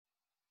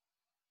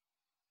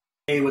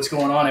Hey, what's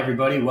going on,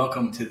 everybody?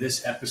 Welcome to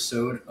this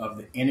episode of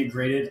The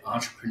Integrated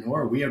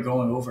Entrepreneur. We are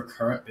going over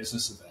current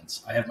business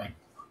events. I have my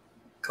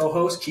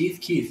co-host, Keith.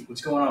 Keith, what's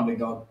going on, big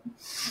dog?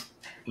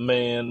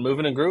 Man,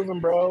 moving and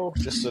grooving, bro.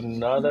 Just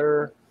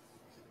another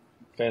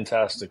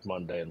fantastic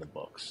Monday in the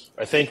books.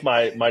 I think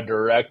my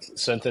direct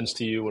sentence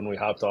to you when we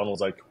hopped on was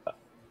like,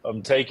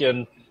 I'm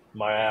taking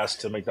my ass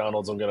to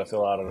McDonald's. I'm going to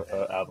fill out an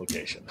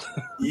application.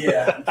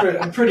 Yeah,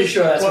 I'm pretty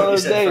sure that's One what of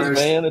you those said days,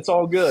 first. man. It's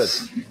all good.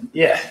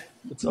 Yeah.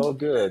 It's all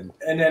good.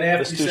 And then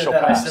after This you too said shall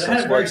that, I pass. said I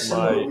had a very That's what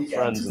similar my weekend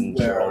friends and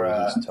where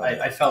always tell me.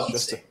 I felt the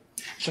It's same.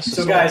 just a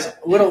So, song. guys,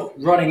 a little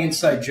running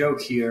inside joke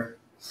here.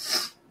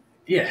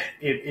 Yeah,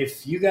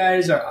 if you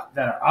guys that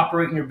are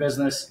operating your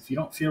business, if you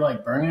don't feel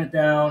like burning it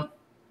down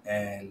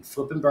and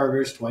flipping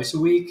burgers twice a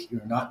week,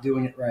 you're not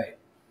doing it right.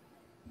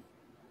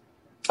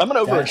 I'm an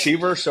That's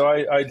overachiever, so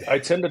I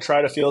tend to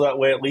try to feel that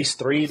way at least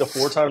 3 to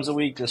 4 times a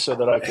week, just so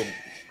that I can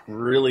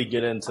really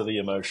get into the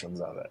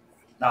emotions of it.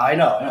 no, I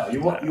know.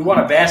 You want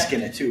to bask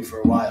in it too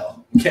for a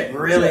while. Get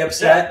really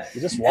upset,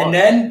 You just want.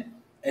 and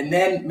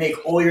then make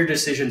all your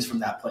decisions from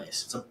that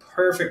place. It's a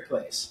perfect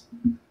place.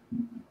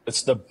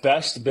 It's the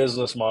best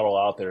business model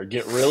out there.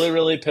 Get really,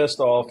 really pissed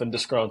off and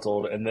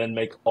disgruntled, and then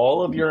make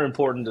all of your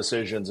important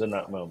decisions in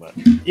that moment.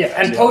 Yeah,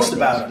 and See how post that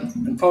about goes.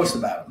 them. And post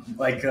about them.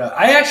 Like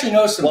I actually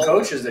know some Well,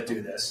 coaches that do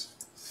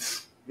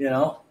this. You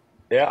know,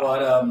 yeah.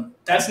 but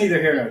that's neither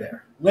here nor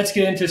there. Let's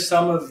get into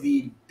some of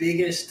the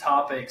biggest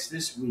topics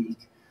this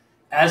week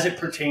as it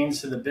pertains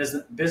to the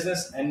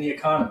business and the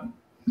economy.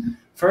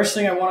 First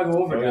thing I want to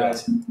go over, Oh, yeah.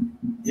 guys.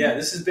 Yeah,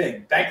 this is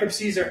big.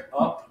 Bankruptcies are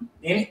up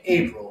in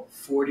April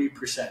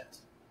 40%.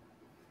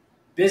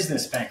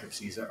 Business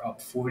bankruptcies are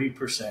up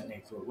 40% in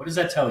April. What does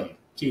that tell you?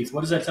 Keith, what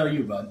does that tell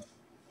you, bud?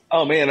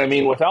 Oh, man. I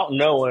mean, without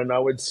knowing, I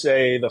would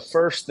say the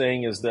first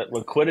thing is that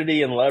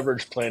liquidity and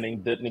leverage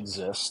planning didn't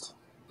exist.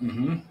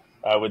 Mm-hmm.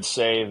 I would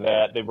say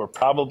that they were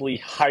probably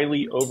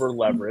highly over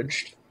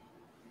leveraged,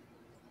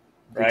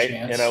 Good right?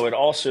 chance. And I would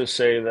also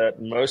say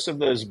that most of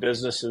those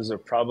businesses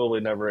have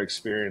probably never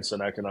experienced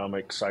an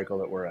economic cycle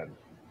that we're in.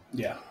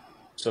 Yeah.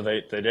 So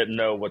they didn't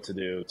know what to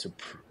do to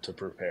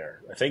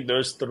prepare. I think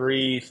those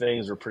 3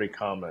 things are pretty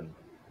common.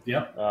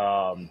 Yep.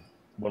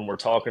 When we're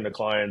talking to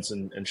clients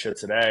and shit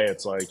today,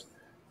 it's like,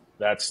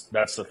 that's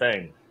the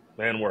thing.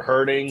 Man, we're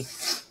hurting.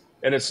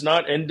 And it's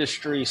not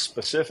industry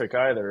specific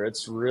either.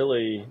 It's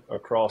really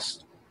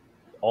across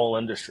all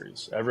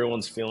industries.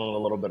 Everyone's feeling a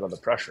little bit of the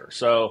pressure.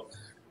 So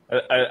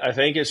I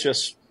think it's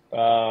just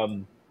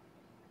poor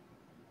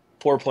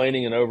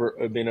planning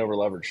and being over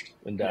leveraged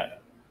in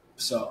debt.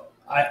 So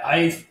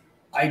I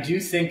do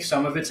think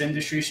some of it's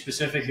industry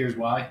specific. Here's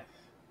why.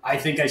 I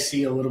think I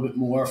see a little bit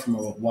more from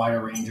a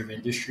wider range of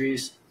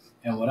industries.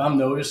 And what I'm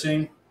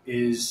noticing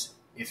is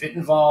if it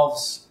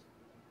involves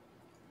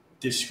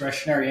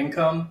discretionary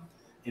income,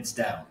 it's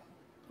down.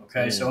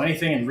 Okay. So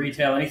anything in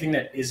retail, anything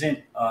that isn't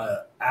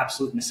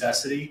absolute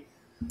necessity,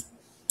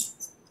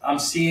 I'm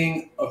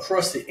seeing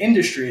across the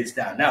industry it's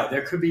down. Now,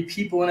 there could be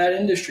people in that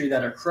industry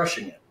that are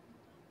crushing it.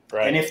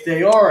 Right. And if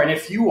they are, and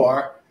if you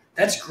are,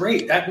 that's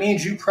great. That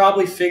means you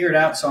probably figured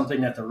out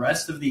something that the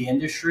rest of the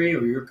industry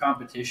or your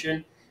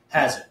competition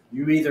hasn't.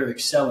 You either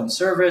excel in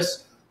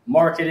service,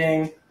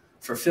 marketing,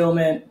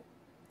 fulfillment,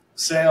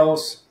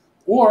 sales,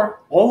 or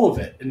all of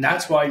it. And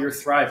that's why you're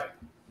thriving.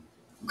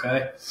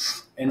 Okay.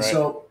 And Right.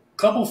 so a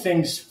couple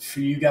things for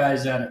you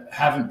guys that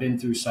haven't been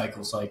through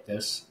cycles like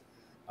this.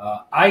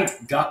 I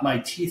got my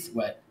teeth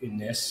wet in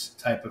this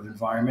type of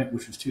environment,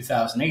 which was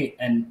 2008.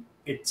 And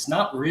it's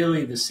not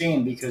really the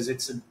same because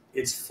it's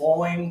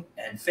falling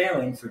and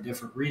failing for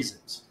different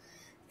reasons.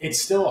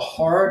 It's still a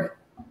hard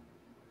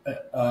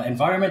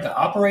environment to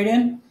operate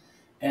in,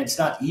 and it's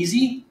not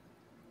easy.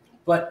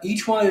 But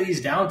each one of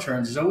these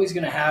downturns is always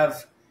going to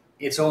have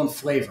its own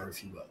flavor,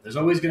 if you will. There's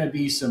always going to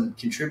be some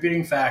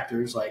contributing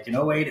factors. Like in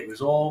 '08, it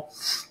was all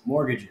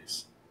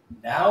mortgages.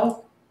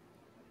 Now,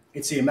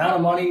 it's the amount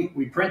of money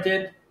we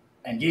printed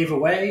and gave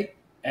away,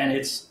 and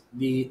it's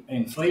the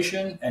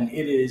inflation, and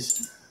it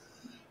is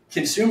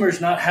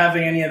consumers not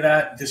having any of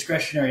that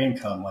discretionary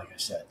income, like I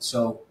said.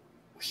 So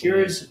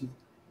here's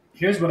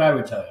what I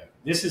would tell you.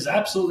 This is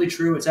absolutely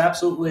true. It's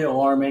absolutely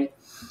alarming.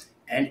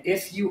 And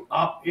if you're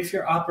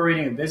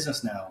operating a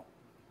business now,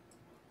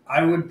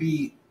 I would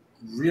be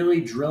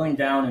really drilling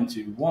down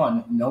into,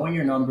 one, knowing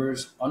your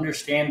numbers,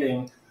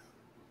 understanding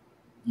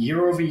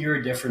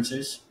year-over-year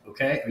differences.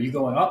 Okay, are you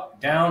going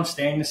up, down,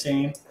 staying the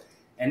same?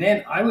 And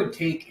then I would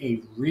take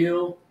a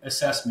real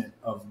assessment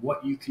of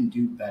what you can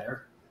do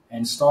better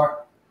and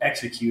start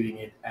executing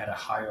it at a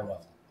higher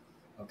level.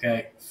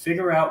 Okay,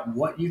 figure out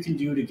what you can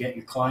do to get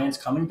your clients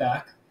coming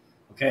back.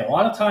 Okay, a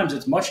lot of times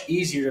it's much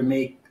easier to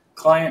make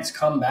clients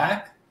come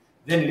back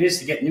than it is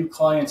to get new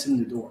clients in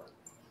the door.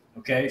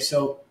 Okay,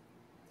 so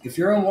if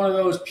you're in one of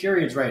those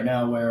periods right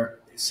now where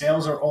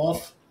sales are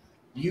off,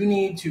 you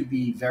need to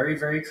be very,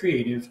 very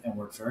creative and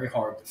work very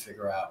hard to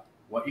figure out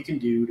what you can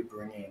do to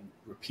bring in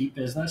repeat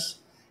business.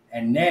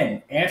 And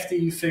then after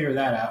you figure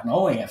that out, and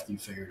only after you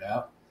figure it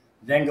out,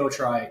 then go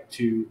try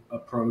to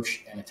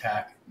approach and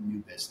attack new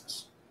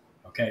business.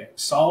 Okay,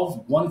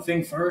 solve one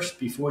thing first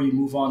before you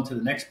move on to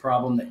the next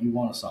problem that you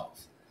want to solve.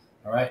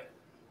 All right.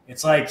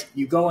 It's like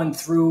you going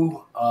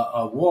through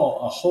a wall,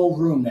 a whole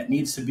room that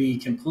needs to be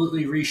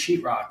completely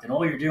re-sheetrocked, and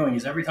all you're doing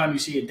is every time you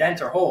see a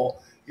dent or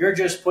hole, you're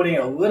just putting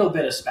a little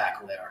bit of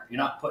spackle there. You're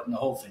not putting the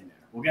whole thing there.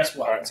 Well, guess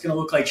what? It's going to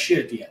look like shit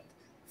at the end.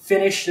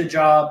 Finish the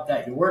job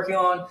that you're working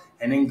on,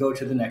 and then go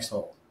to the next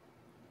hole.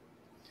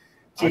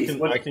 Keith,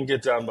 I can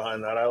get down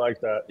behind that. I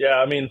like that. Yeah,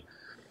 I mean,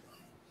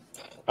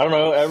 I don't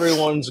know.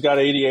 Everyone's got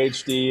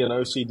ADHD and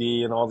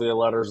OCD and all the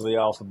letters of the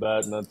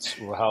alphabet, and that's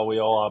how we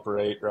all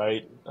operate,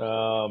 right?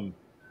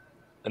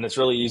 And it's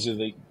really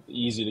easy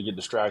to get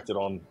distracted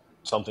on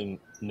something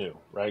new,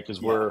 right?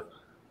 Because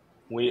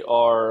we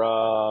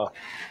are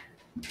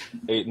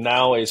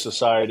now a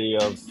society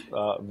of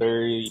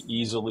very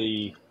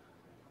easily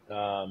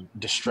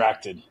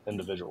distracted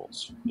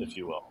individuals, if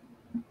you will.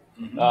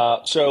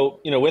 So,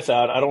 with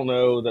that, I don't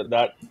know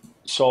that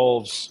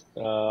solves,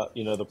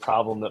 the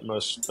problem that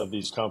most of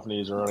these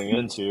companies are running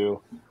into.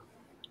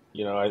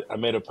 I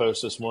made a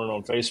post this morning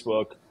on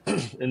Facebook,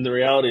 and the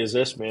reality is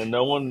this, man,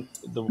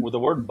 the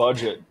word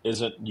budget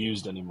isn't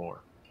used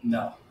anymore.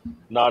 No.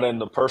 Not in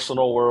the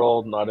personal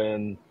world, not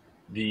in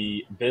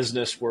the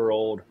business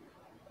world.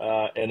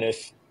 And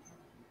if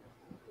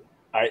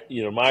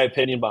my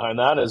opinion behind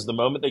that is the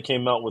moment they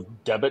came out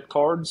with debit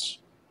cards,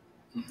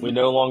 we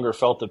no longer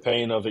felt the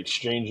pain of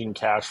exchanging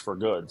cash for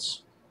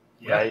goods,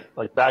 right?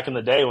 Like back in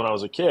the day when I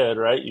was a kid,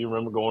 right? You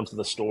remember going to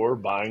the store,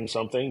 buying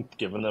something,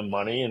 giving them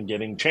money and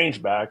getting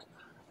change back.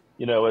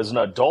 As an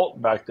adult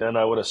back then,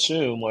 I would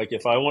assume like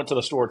if I went to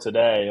the store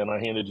today and I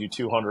handed you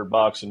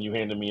 $200 and you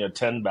handed me a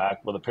 10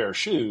 back with a pair of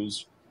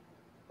shoes,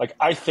 like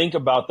I think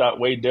about that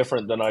way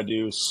different than I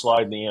do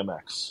sliding the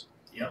Amex.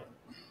 Yep.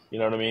 You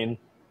know what I mean?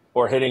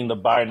 Or hitting the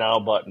buy now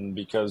button,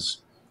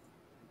 because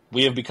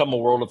we have become a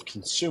world of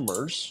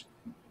consumers.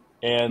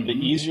 And the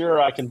easier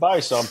I can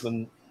buy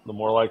something, the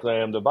more likely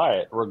I am to buy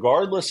it,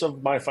 regardless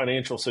of my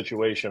financial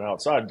situation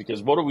outside.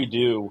 Because what do we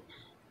do?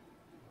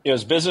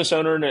 As business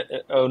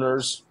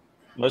owners,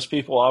 most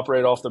people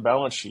operate off the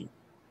balance sheet.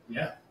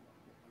 Yeah.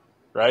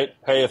 Right?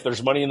 Hey, if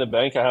there's money in the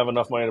bank, I have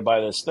enough money to buy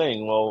this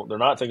thing. Well, they're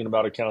not thinking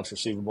about accounts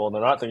receivable.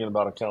 They're not thinking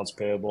about accounts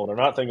payable. They're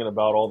not thinking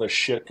about all this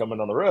shit coming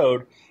down the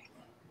road.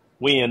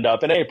 We end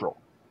up in April.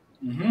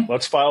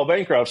 Let's file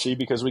bankruptcy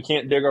because we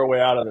can't dig our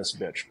way out of this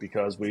bitch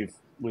because we've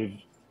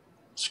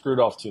screwed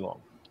off too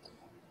long.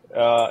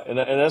 And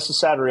that's the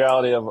sad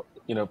reality of,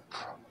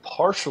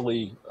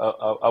 partially,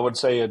 I would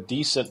say a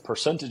decent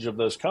percentage of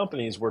those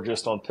companies were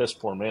just on piss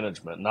poor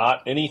management,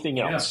 not anything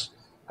else.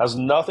 Has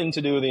nothing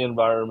to do with the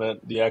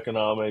environment, the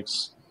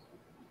economics,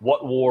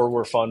 what war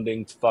we're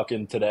funding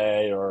fucking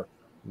today, or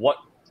what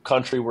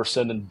country we're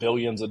sending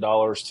billions of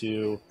dollars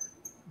to.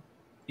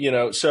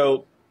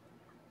 So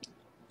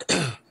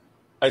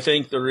I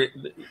think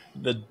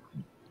the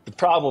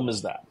problem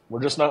is that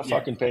we're just not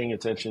fucking paying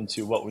attention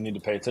to what we need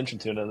to pay attention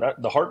to. And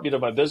the heartbeat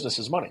of my business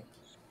is money.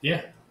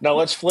 Yeah. Now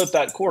let's flip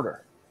that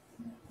quarter.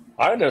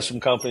 I know some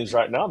companies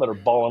right now that are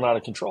balling out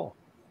of control,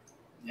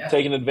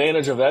 taking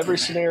advantage of every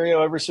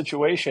scenario, every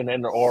situation,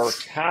 and are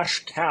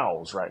cash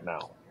cows right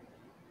now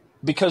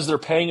because they're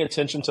paying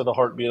attention to the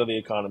heartbeat of the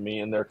economy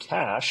and their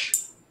cash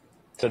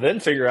to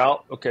then figure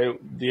out, okay,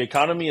 the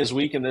economy is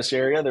weak in this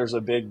area. There's a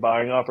big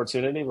buying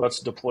opportunity. Let's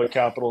deploy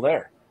capital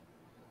there,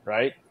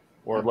 right?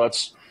 Or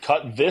let's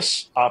cut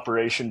this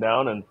operation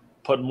down and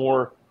put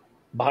more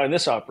behind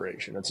this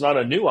operation. It's not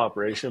a new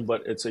operation,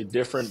 but it's a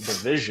different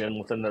division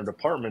within their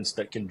departments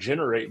that can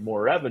generate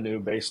more revenue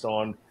based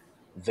on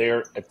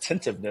their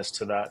attentiveness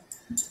to that.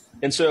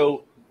 And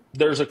so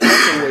there's a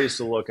couple ways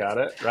to look at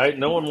it, right?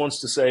 No one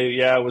wants to say,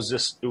 yeah, it was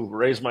just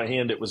raise my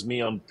hand. It was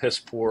me on piss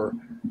poor,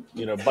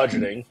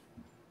 budgeting.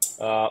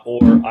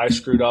 Or I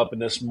screwed up in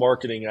this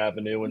marketing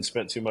avenue and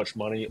spent too much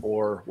money,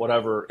 or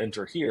whatever,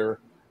 enter here.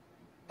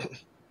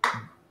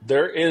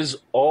 There is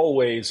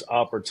always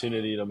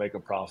opportunity to make a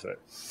profit.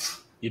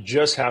 You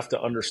just have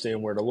to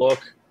understand where to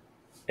look.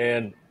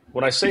 And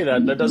when I say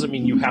that, that doesn't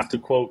mean you have to,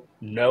 quote,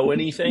 know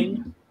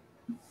anything,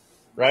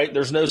 right?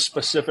 There's no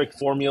specific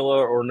formula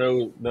or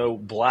no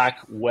black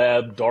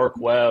web, dark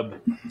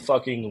web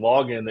fucking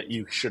login that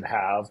you should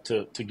have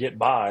to get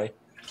by.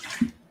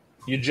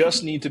 You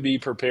just need to be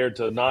prepared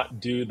to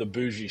not do the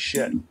bougie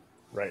shit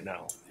right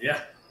now. Yeah.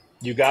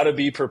 You got to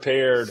be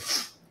prepared.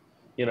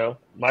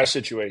 My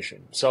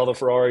situation, sell the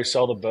Ferrari,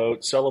 sell the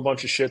boat, sell a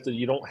bunch of shit that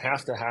you don't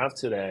have to have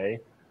today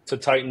to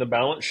tighten the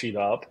balance sheet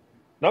up.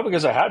 Not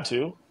because I had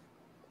to,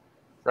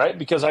 right?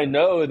 Because I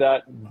know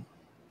that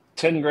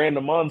 10 grand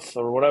a month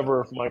or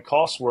whatever my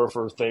costs were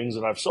for things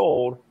that I've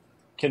sold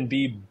can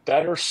be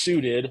better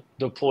suited,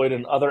 deployed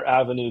in other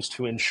avenues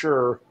to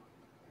ensure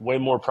way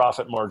more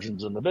profit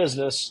margins in the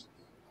business.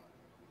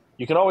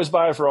 You can always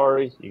buy a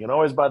Ferrari. You can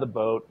always buy the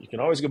boat. You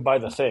can always go buy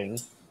the thing.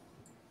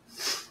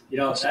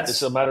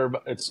 It's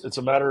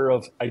a matter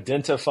of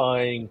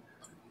identifying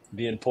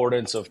the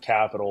importance of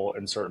capital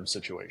in certain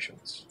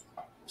situations.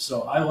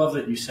 So I love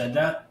that you said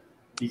that,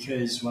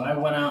 because when I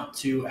went out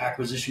to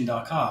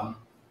acquisition.com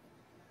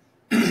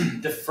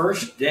the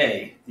first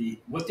day,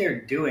 what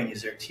they're doing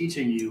is they're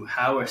teaching you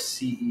how a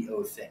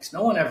CEO thinks.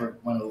 No one ever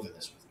went over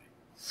this with me.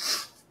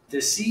 The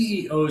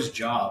CEO's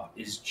job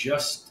is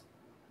just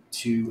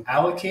to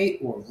allocate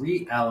or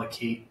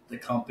reallocate the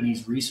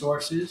company's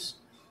resources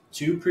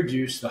to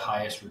produce the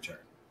highest return.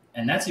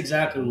 And that's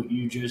exactly what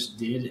you just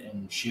did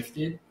and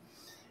shifted.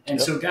 And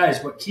Yep. so,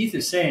 guys, what Keith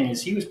is saying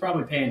is he was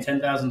probably paying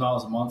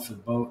 $10,000 a month for the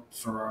boat,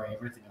 Ferrari,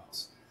 everything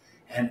else.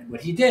 And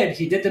what he did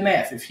the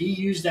math. If he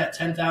used that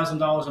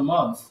 $10,000 a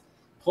month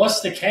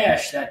plus the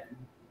cash that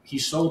he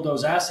sold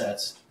those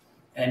assets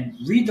and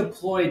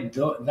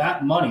redeployed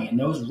that money and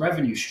those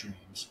revenue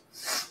streams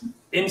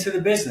into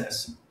the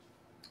business,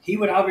 he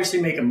would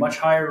obviously make a much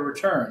higher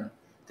return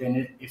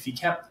than if he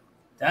kept.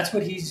 That's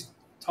what he's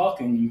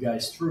talking you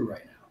guys through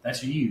right now.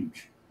 That's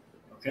huge.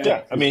 Okay.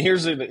 Yeah. I mean,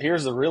 here's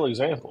the real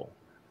example.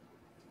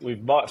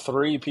 We've bought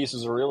 3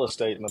 pieces of real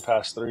estate in the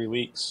past 3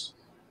 weeks.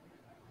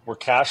 We're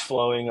cash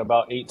flowing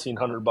about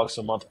 $1,800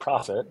 a month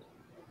profit.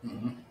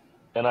 Mm-hmm.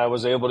 And I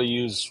was able to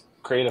use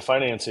creative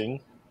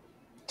financing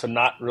to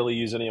not really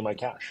use any of my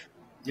cash.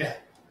 Yeah.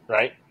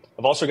 Right.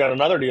 I've also got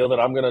another deal that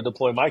I'm going to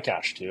deploy my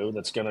cash to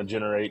that's going to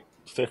generate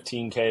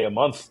 $15K a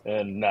month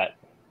in net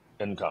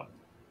income.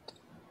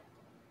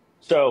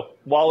 So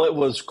while it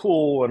was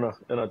cool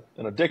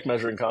in a dick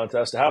measuring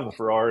contest to have the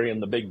Ferrari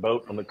and the big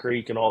boat on the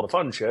creek and all the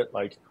fun shit,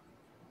 like,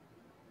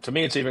 to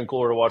me, it's even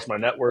cooler to watch my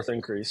net worth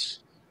increase,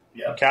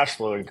 cash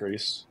flow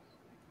increase.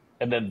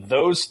 And then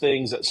those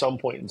things at some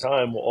point in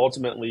time will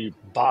ultimately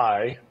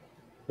buy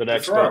the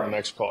next boat, the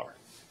next car.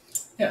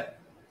 Yeah.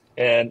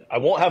 And I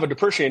won't have a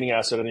depreciating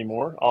asset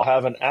anymore. I'll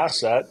have an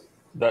asset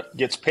that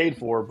gets paid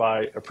for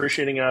by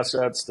appreciating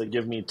assets that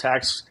give me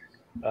tax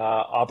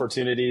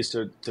opportunities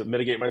to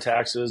mitigate my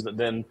taxes that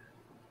then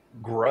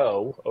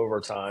grow over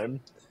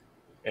time.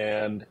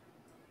 And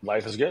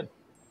life is good.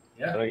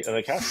 Yeah. And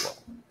a cash flow.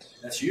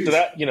 That's huge. So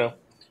that,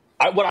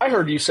 what I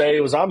heard you say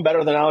was I'm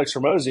better than Alex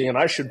Hormozi and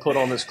I should put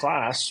on this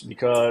class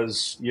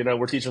because,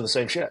 we're teaching the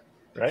same shit,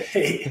 right?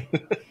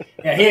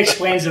 Yeah, he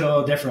explains it a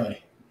little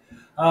differently.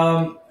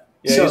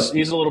 He's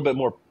a little bit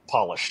more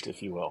polished,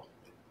 if you will.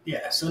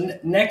 Yeah. So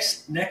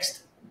next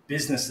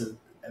business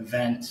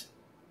event,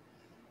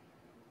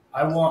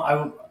 I'm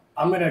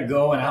going to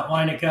go and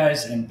outline it,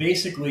 guys. And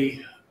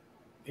basically,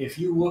 if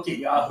you look at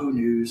Yahoo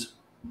News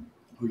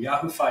or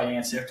Yahoo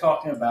Finance, they're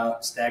talking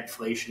about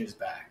stagflation is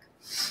back,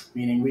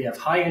 meaning we have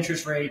high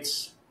interest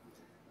rates,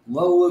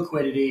 low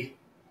liquidity.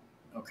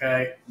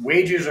 Okay,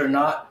 wages are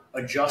not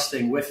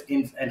adjusting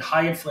and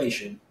high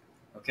inflation.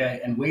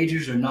 Okay, and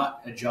wages are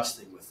not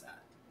adjusting with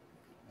that.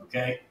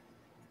 Okay,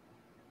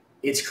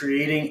 it's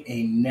creating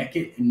a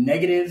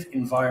negative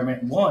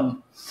environment.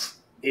 1,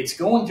 it's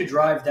going to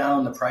drive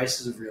down the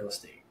prices of real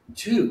estate.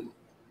 2,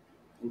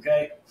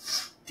 okay,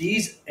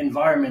 these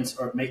environments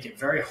make it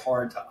very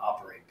hard to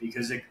operate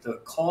because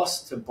the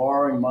cost to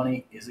borrowing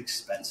money is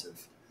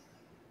expensive.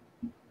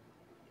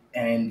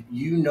 And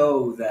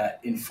that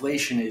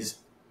inflation is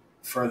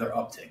further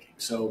upticking.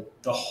 So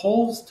the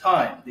whole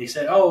time they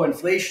said,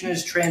 inflation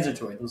is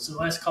transitory. This is the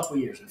last couple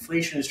of years.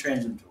 Inflation is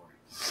transitory.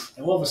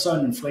 And all of a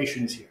sudden,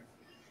 inflation is here.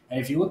 And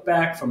if you look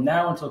back from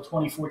now until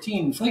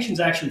 2014, inflation is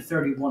actually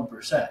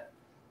 31%.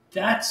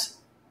 That's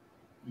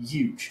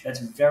huge. That's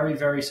very,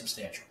 very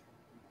substantial.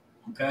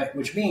 Okay,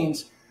 which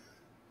means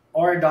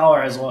our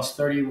dollar has lost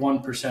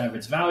 31% of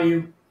its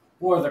value,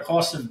 or the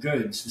cost of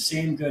goods, the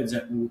same goods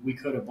that we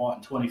could have bought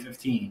in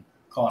 2015,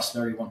 cost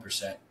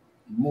 31%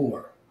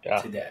 more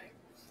today.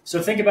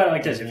 So think about it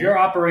like this. If you're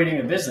operating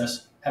a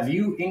business, have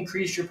you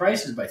increased your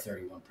prices by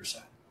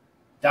 31%?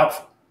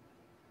 Doubtful.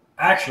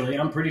 Actually,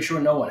 I'm pretty sure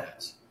no one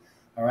has.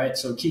 All right.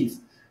 So Keith,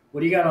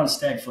 what do you got on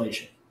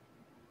stagflation?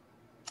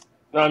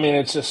 No, I mean,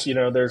 it's just,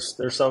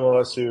 there's some of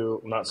us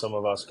who, not some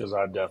of us, because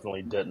I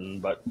definitely didn't,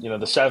 but, the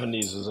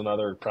 70s is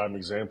another prime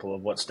example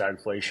of what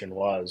stagflation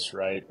was,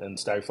 right? And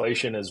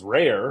stagflation is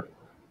rare,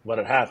 but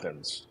it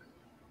happens.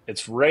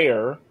 It's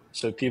rare,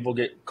 so people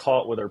get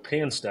caught with their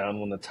pants down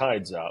when the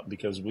tide's out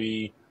because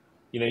you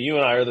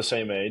and I are the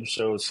same age.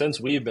 So since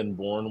we've been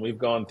born, we've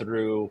gone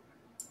through,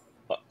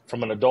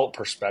 from an adult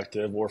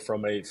perspective or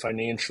from a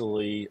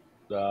financially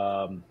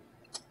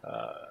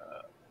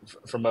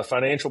from a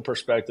financial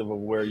perspective of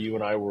where you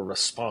and I were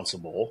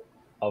responsible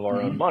of our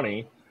own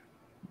money,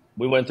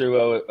 we went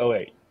through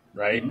 08,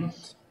 right? Mm-hmm.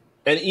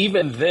 And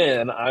even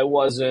then, I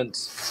wasn't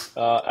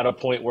at a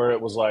point where it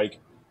was like,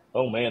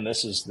 oh man,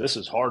 this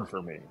is hard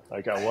for me.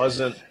 Like I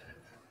wasn't,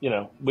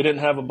 we didn't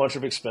have a bunch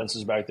of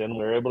expenses back then.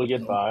 We were able to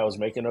get by. I was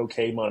making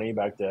okay money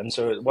back then,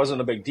 so it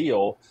wasn't a big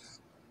deal.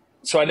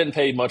 So I didn't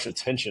pay much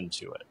attention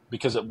to it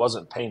because it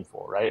wasn't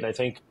painful, right? And I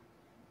think,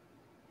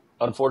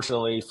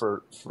 unfortunately,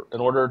 for in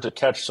order to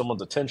catch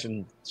someone's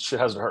attention, shit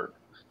has to hurt.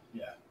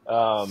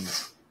 Yeah.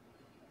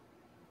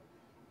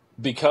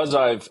 Because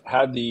I've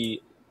had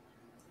the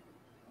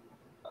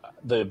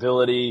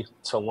ability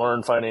to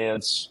learn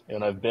finance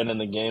and I've been in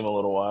the game a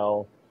little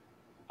while,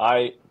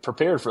 I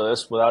prepared for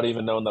this without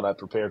even knowing that I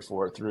prepared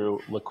for it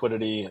through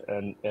liquidity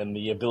and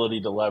the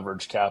ability to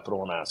leverage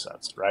capital and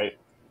assets, right?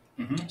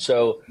 Mm-hmm.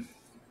 So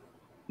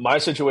my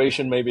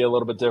situation may be a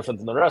little bit different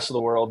than the rest of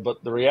the world,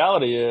 but the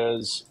reality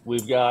is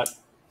we've got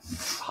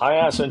high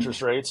ass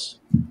interest rates.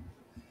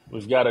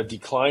 We've got a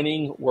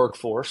declining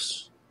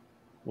workforce.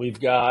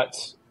 We've got,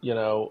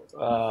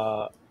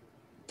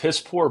 piss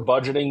poor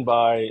budgeting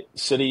by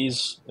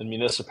cities and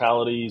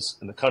municipalities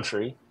in the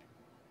country.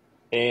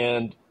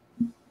 And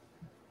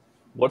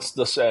what's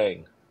the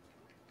saying,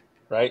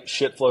 right?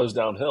 Shit flows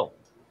downhill.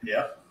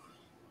 Yeah.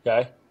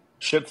 Okay.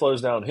 Shit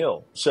flows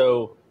downhill.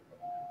 So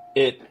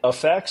it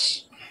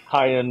affects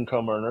high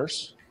income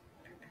earners,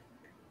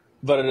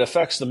 but it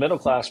affects the middle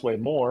class way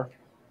more.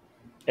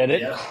 And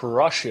it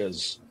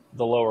crushes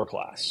the lower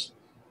class.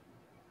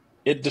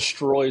 It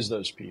destroys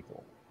those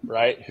people,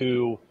 right?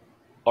 Who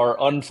are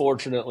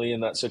unfortunately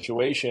in that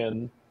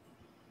situation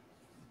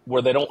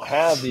where they don't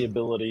have the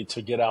ability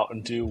to get out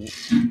and do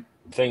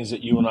things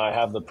that you and I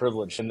have the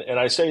privilege. And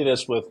I say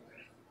this with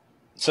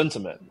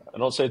sentiment. I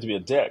don't say it to be a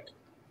dick.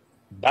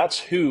 That's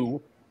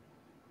who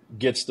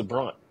gets the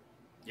brunt.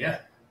 Yeah.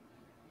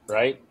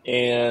 Right?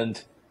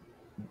 And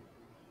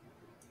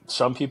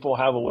some people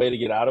have a way to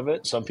get out of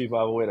it. Some people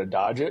have a way to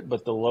dodge it.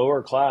 But the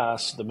lower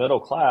class, the middle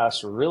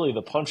class, are really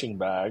the punching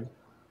bag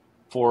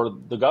for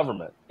the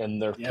government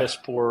and their piss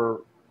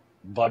poor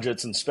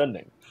budgets and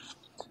spending.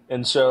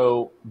 And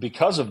so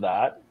because of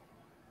that,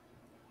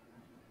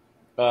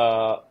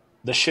 the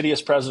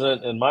shittiest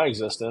president in my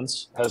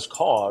existence has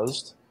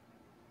caused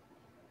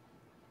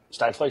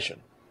stagflation.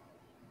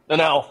 And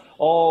now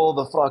all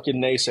the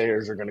fucking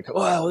naysayers are going to go,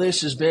 well,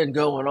 this has been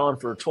going on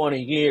for 20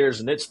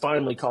 years and it's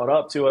finally caught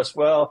up to us.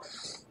 Well,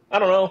 I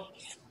don't know.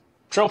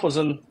 Trump was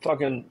in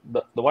fucking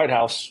the White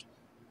House.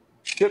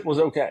 Shit was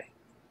okay.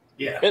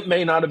 Yeah. It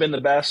may not have been the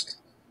best.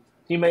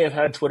 He may have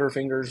had Twitter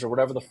fingers or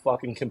whatever the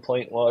fucking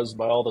complaint was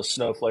by all the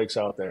snowflakes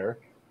out there.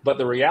 But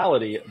the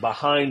reality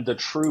behind the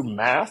true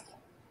math,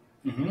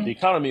 the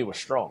economy was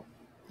strong.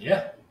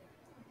 Yeah.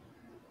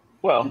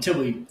 Well,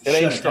 until it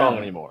ain't strong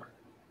down anymore.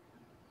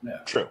 No.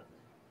 True.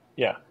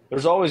 Yeah.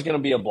 There's always going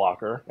to be a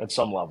blocker at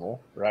some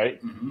level,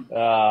 right?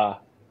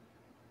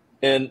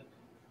 And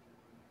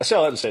I say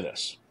all that to say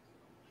this.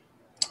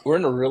 We're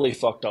in a really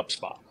fucked up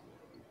spot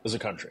as a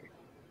country.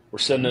 We're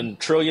sending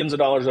trillions of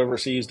dollars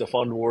overseas to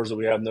fund wars that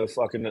we have no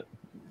fucking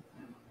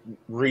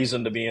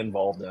reason to be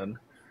involved in.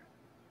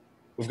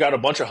 We've got a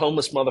bunch of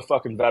homeless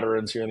motherfucking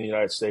veterans here in the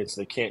United States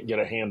that can't get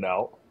a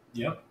handout.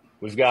 Yep.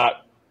 We've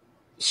got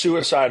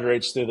suicide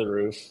rates through the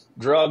roof,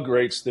 drug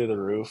rates through the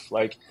roof.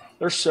 Like,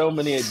 there's so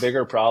many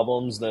bigger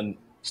problems than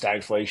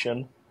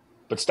stagflation,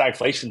 but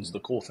stagflation's the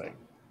cool thing,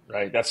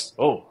 right?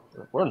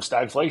 We're in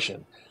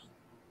stagflation.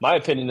 My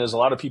opinion is a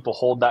lot of people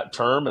hold that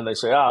term and they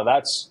say,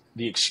 that's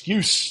the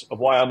excuse of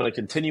why I'm going to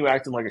continue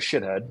acting like a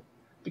shithead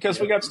because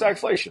we got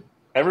stagflation.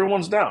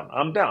 Everyone's down.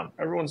 I'm down.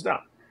 Everyone's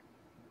down.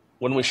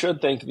 When we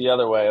should think the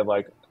other way of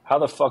like, how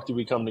the fuck do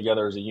we come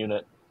together as a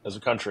unit, as a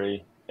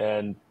country,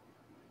 and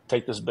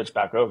take this bitch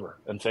back over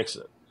and fix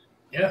it?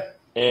 Yeah.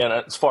 And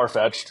it's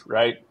far-fetched,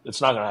 right? It's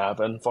not going to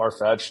happen.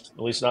 Far-fetched, at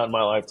least not in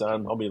my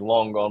lifetime. I'll be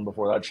long gone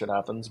before that shit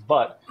happens.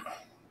 But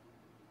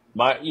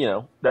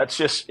that's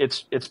just,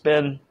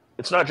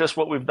 it's not just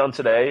what we've done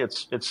today.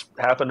 It's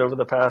happened over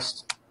the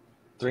past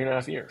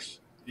 3.5 years,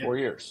 4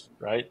 years,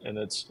 right? And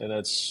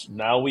it's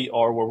now we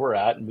are where we're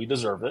at, and we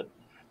deserve it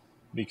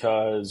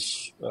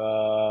because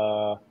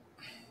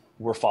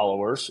we're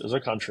followers as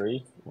a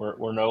country.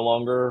 We're no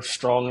longer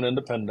strong and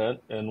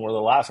independent, and we're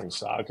the laughing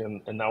stock,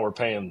 and now we're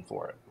paying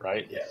for it,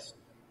 right? Yes.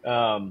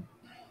 How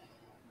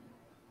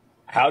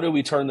do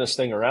we turn this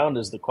thing around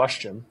is the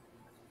question.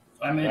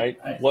 I mean, right?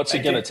 What's it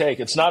going to take?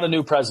 It's not a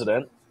new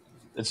president.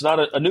 It's not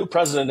a new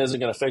president isn't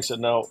going to fix it.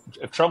 Now,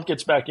 if Trump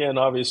gets back in,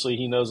 obviously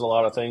he knows a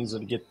lot of things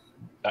that get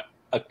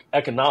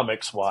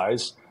economics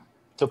wise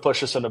to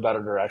push us in a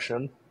better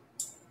direction.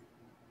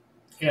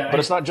 Yeah, but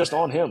it's not just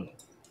on him.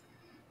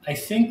 I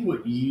think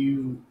what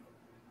you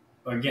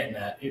are getting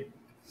at,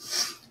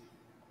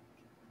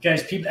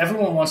 guys,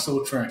 everyone wants to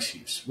look for an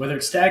excuse. Whether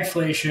it's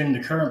stagflation,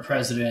 the current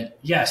president,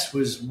 yes,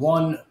 was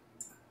one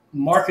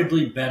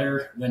markedly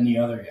better than the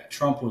other. Yeah,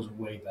 Trump was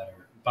way better.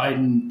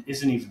 Biden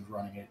isn't even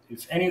running it.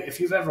 If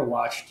you've ever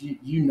watched,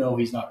 you know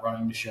he's not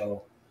running the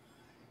show.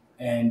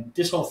 And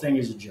this whole thing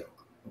is a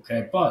joke,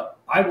 okay? But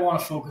I want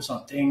to focus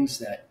on things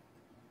that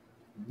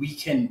we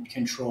can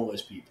control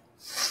as people.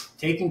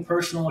 Taking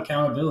personal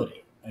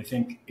accountability, I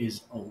think,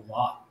 is a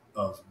lot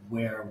of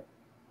where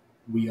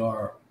we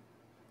are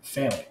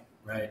failing,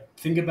 right?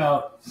 Think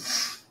about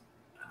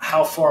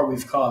how far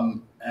we've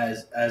come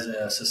as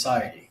a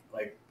society.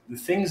 Like, the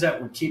things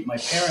that would keep my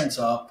parents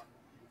up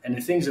and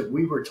the things that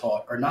we were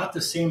taught are not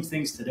the same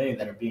things today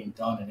that are being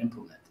done and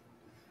implemented.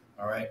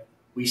 All right.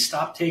 We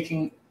stopped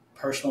taking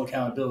personal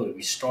accountability.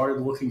 We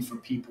started looking for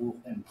people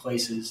and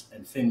places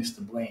and things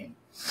to blame.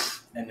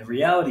 And the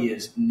reality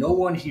is no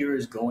one here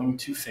is going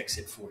to fix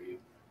it for you.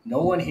 No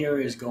one here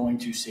is going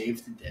to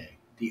save the day.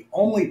 The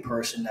only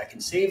person that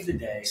can save the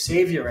day,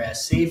 save your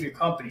ass, save your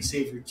company,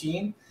 save your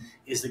team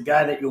is the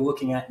guy that you're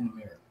looking at in the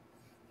mirror.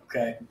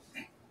 Okay.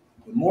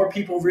 When more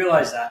people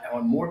realize that, and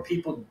when more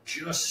people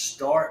just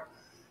start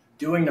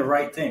doing the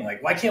right thing.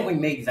 Like, why can't we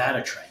make that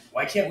a trend?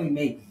 Why can't we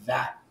make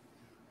that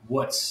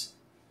what's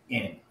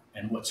in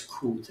and what's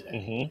cool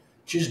today?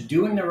 Just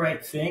doing the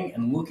right thing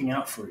and looking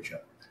out for each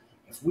other.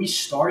 If we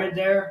started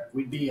there,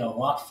 we'd be a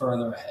lot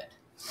further ahead.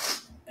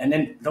 And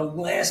then the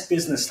last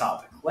business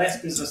topic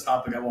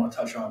I want to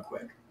touch on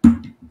quick,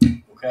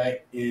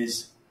 okay,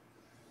 is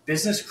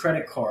business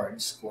credit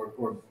cards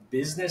or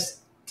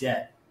business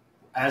debt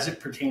as it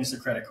pertains to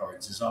credit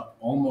cards is up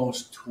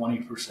almost 20%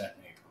 in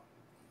April.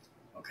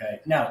 Okay.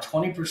 Now,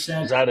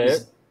 20%. Is that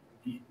it?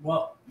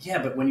 Well,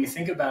 yeah, but when you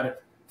think about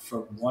it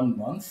for 1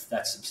 month,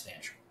 that's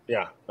substantial.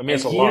 Yeah. I mean,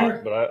 it's a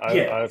lot, but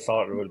I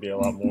thought it would be a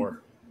lot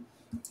more.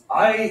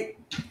 I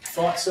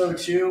thought so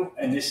too,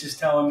 and this is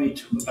telling me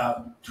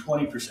about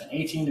 20%,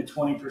 18 to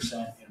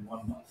 20% in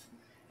 1 month.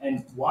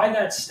 And why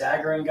that's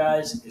staggering,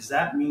 guys, is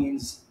that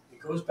means it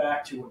goes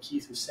back to what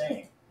Keith was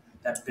saying,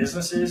 that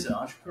businesses and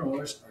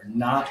entrepreneurs are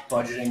not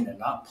budgeting, they're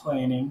not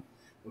planning,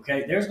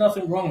 okay? There's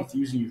nothing wrong with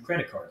using your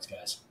credit cards,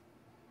 guys,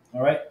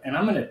 all right? And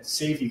I'm going to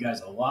save you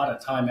guys a lot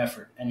of time,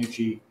 effort,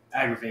 energy,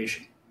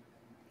 aggravation.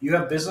 You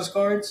have business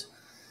cards,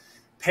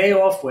 pay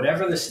off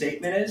whatever the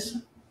statement is.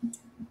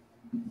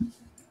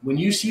 When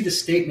you see the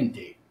statement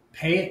date,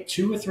 pay it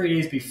 2 or 3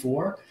 days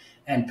before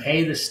and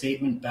pay the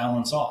statement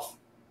balance off.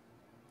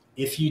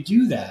 If you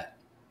do that,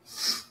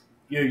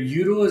 your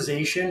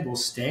utilization will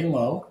stay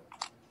low,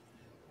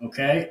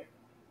 okay?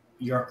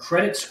 Your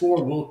credit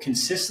score will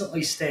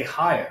consistently stay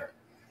higher,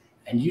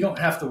 and you don't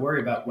have to worry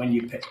about when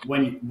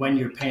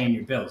you're paying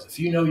your bills. If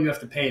you know you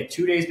have to pay it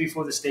 2 days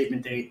before the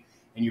statement date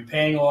and you're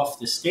paying off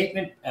the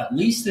statement, at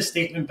least the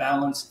statement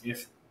balance,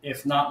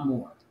 if not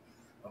more.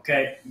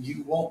 Okay,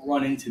 you won't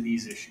run into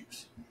these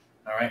issues.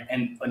 All right,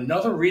 and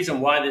another reason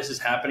why this is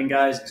happening,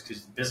 guys, is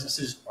because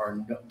businesses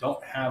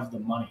don't have the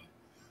money.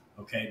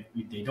 Okay,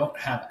 they don't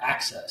have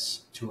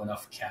access to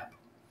enough capital.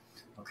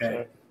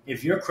 Okay,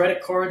 if your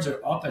credit cards are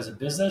up as a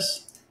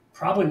business,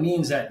 probably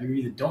means that you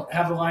either don't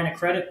have a line of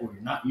credit or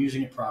you're not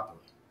using it properly.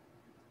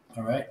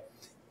 All right,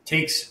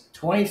 takes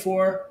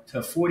 24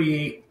 to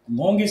 48.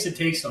 Longest it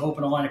takes to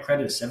open a line of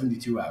credit is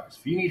 72 hours.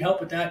 If you need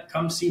help with that,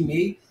 come see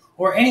me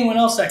or anyone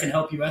else that can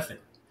help you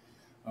ethically.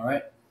 All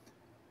right.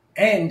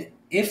 And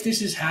if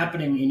this is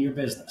happening in your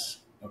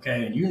business,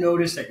 okay, and you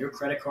notice that your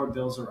credit card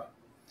bills are up,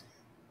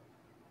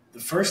 the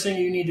first thing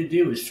you need to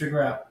do is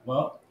figure out,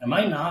 well, am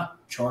I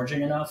not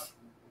charging enough?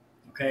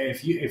 Okay.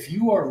 If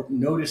you are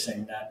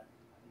noticing that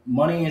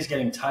money is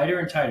getting tighter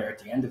and tighter at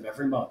the end of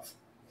every month,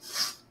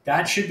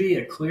 that should be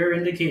a clear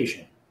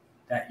indication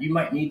that you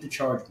might need to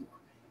charge more.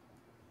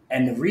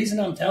 And the reason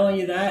I'm telling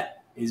you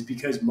that is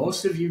because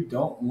most of you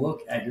don't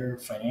look at your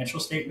financial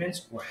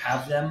statements or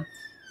have them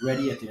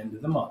ready at the end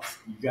of the month.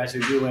 You guys are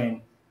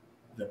doing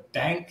the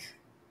bank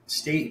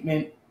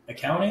statement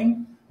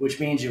accounting, which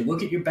means you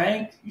look at your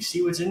bank, you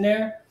see what's in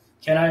there.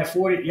 Can I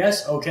afford it?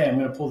 Yes. Okay, I'm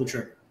going to pull the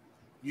trigger.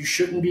 You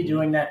shouldn't be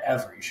doing that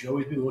ever. You should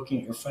always be looking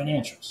at your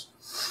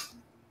financials.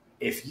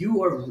 If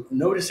you are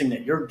noticing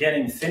that you're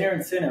getting thinner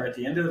and thinner at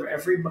the end of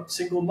every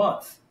single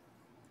month,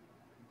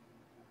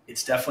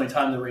 it's definitely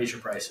time to raise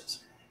your prices.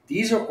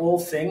 These are all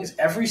things,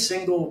 every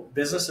single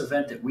business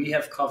event that we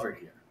have covered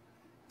here,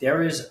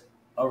 there is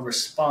a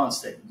response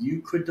that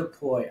you could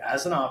deploy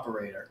as an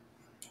operator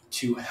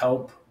to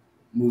help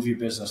move your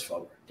business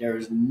forward. There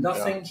is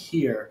nothing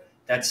here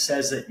that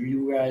says that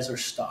you guys are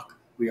stuck.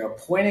 We are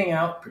pointing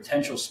out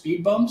potential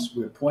speed bumps.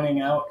 We're pointing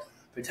out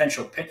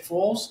potential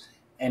pitfalls,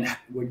 and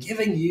we're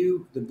giving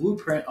you the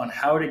blueprint on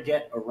how to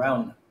get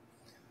around them.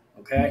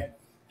 Okay?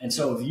 And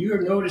so if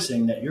you're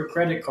noticing that your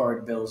credit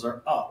card bills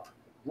are up,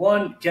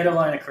 1, get a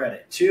line of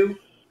credit. 2,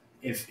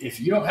 if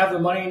you don't have the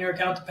money in your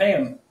account to pay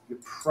them, you're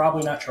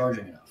probably not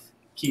charging enough.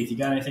 Keith, you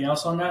got anything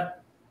else on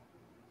that?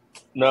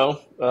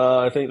 No,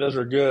 I think those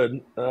are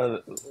good.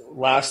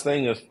 Last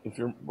thing, if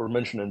we're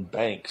mentioning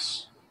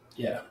banks.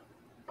 Yeah.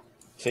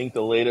 I think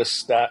the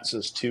latest stats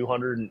is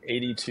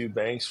 282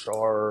 banks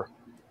are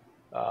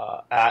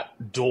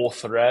at dual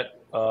threat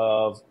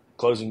of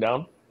closing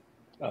down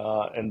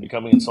and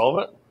becoming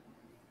insolvent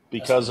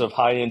because of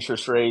high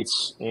interest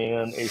rates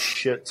and a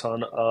shit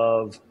ton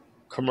of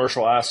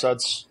commercial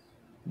assets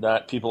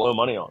that people owe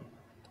money on.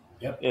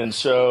 Yep. And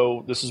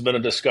so this has been a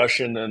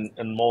discussion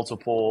and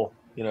multiple,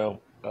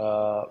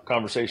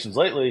 conversations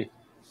lately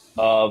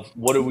of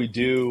what do we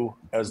do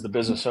as the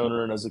business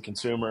owner and as the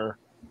consumer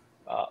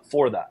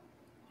for that.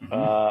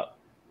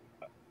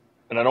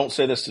 And I don't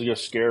say this to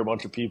just scare a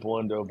bunch of people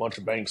into a bunch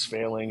of banks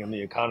failing and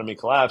the economy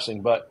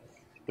collapsing, but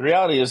the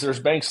reality is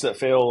there's banks that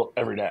fail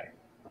every day.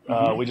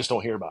 We just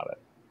don't hear about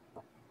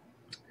it.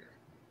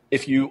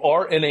 If you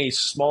are in a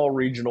small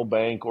regional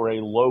bank or a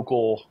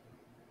local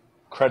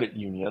credit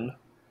union,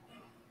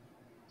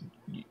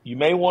 you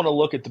may want to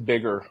look at the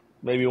bigger,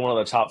 maybe one of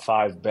the top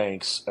 5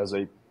 banks as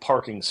a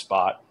parking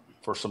spot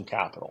for some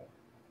capital.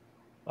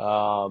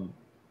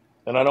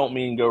 And I don't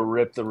mean go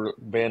rip the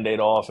Band-Aid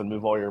off and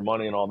move all your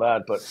money and all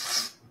that, but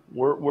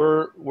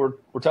we're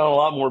telling a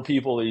lot more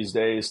people these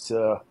days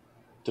to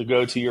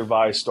go to your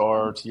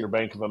ViStar, to your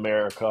Bank of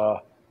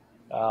America,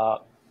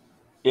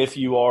 if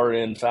you are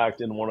in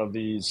fact in one of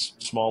these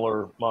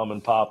smaller mom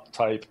and pop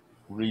type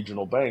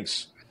regional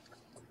banks,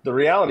 the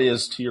reality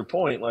is, to your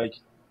point, like,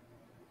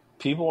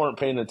 people aren't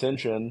paying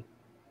attention.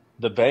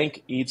 The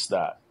bank eats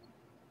that.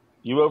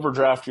 You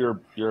overdraft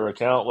your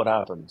account, what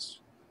happens?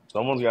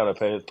 Someone's got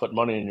to put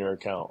money in your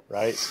account,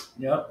 right?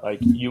 Yep. Like,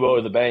 you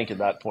owe the bank at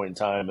that point in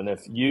time. And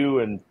if you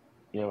and,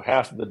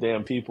 half of the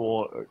damn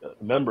people,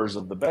 members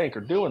of the bank,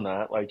 are doing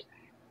that, like,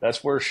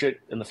 that's where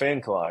shit in the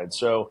fan collides.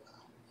 So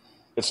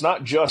it's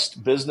not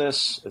just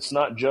business. It's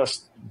not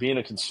just being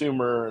a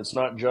consumer. It's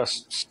not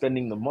just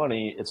spending the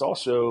money. It's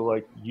also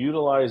like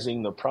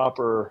utilizing the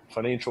proper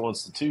financial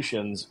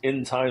institutions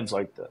in times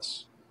like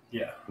this.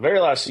 Yeah. The very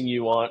last thing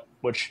you want,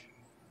 which,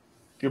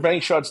 if your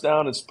bank shuts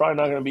down, it's probably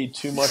not going to be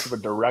too much of a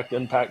direct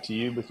impact to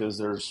you because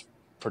there's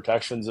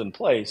protections in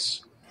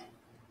place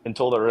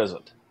until there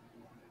isn't,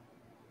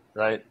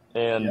 right?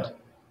 And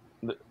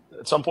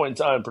at some point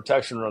in time,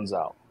 protection runs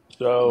out.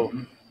 So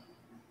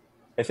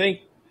I think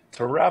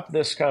to wrap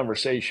this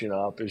conversation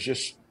up is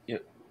just,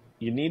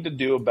 you need to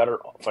do a better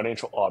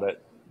financial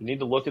audit. You need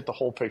to look at the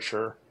whole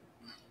picture,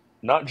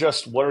 not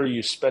just what are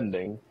you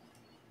spending.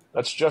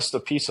 That's just a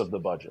piece of the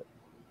budget.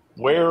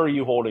 Where are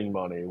you holding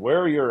money?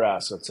 Where are your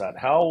assets at?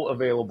 How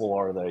available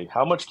are they?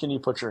 How much can you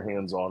put your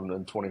hands on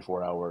in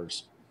 24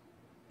 hours?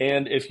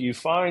 And if you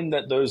find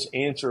that those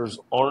answers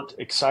aren't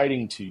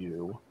exciting to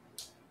you,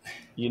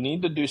 you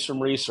need to do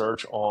some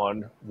research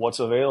on what's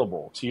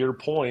available. To your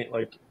point,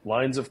 like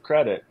lines of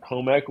credit,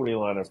 home equity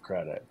line of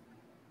credit.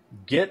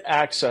 Get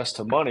access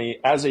to money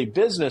as a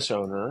business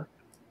owner.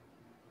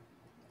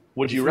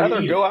 Would you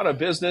rather go out of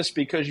business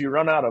because you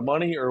run out of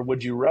money, or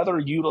would you rather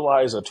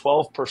utilize a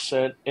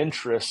 12%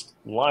 interest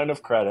line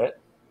of credit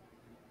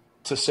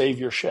to save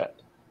your shit?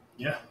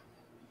 Yeah.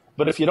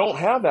 But if you don't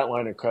have that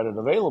line of credit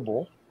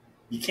available,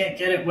 you can't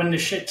get it when the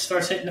shit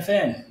starts hitting the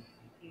fan.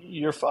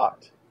 You're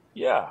fucked.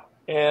 Yeah.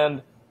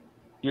 And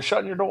you're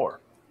shutting your door.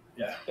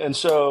 Yeah. And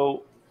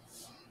so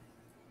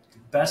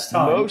best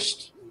time.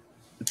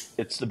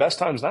 It's the best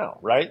times now,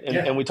 right?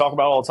 And we talk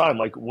about it all the time.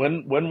 Like,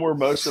 when were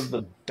most of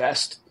the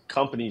best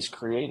companies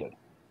created?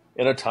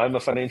 In a time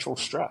of financial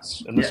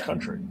stress in this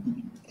country.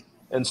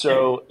 And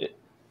so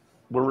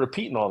we're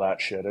repeating all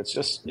that shit. It's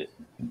just,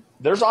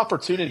 there's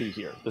opportunity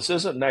here. This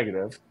isn't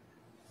negative.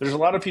 There's a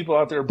lot of people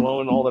out there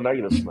blowing all the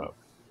negative smoke.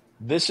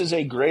 This is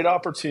a great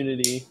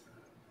opportunity,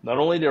 not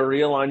only to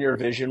realign your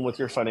vision with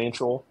your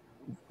financial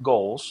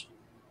goals,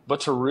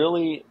 but to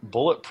really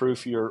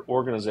bulletproof your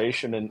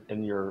organization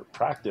and your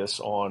practice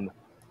on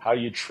how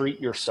you treat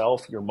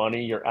yourself, your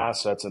money, your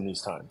assets in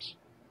these times.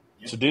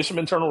 So do some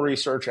internal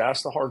research,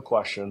 ask the hard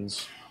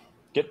questions,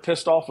 get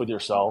pissed off with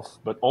yourself,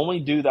 but only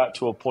do that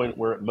to a point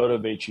where it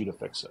motivates you to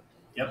fix it.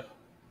 Yep.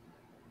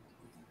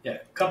 Yeah,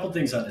 a couple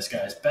things on this,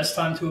 guys. Best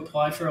time to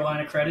apply for a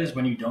line of credit is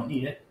when you don't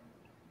need it.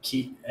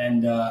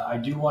 I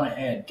do want to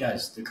add,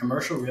 guys, the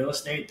commercial real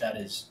estate that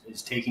is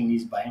taking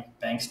these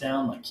banks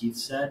down, like Keith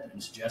said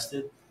and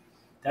suggested,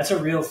 that's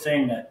a real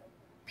thing that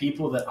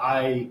people that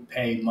I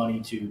pay money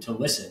to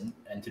listen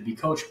and to be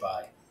coached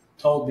by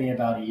told me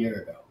about a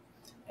year ago.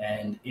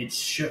 And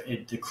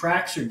the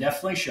cracks are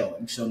definitely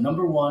showing. So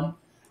number one,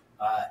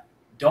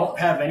 don't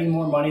have any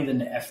more money than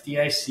the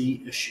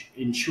FDIC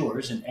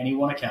insures in any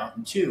one account.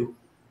 And two,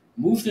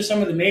 move to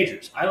some of the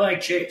majors. I like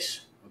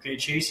Chase. Okay,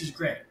 Chase is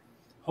great.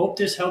 Hope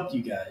this helped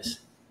you guys.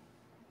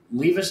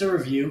 Leave us a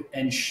review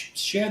and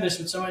share this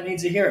with someone who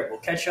needs to hear it. We'll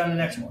catch you on the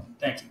next one.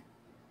 Thank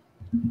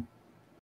you.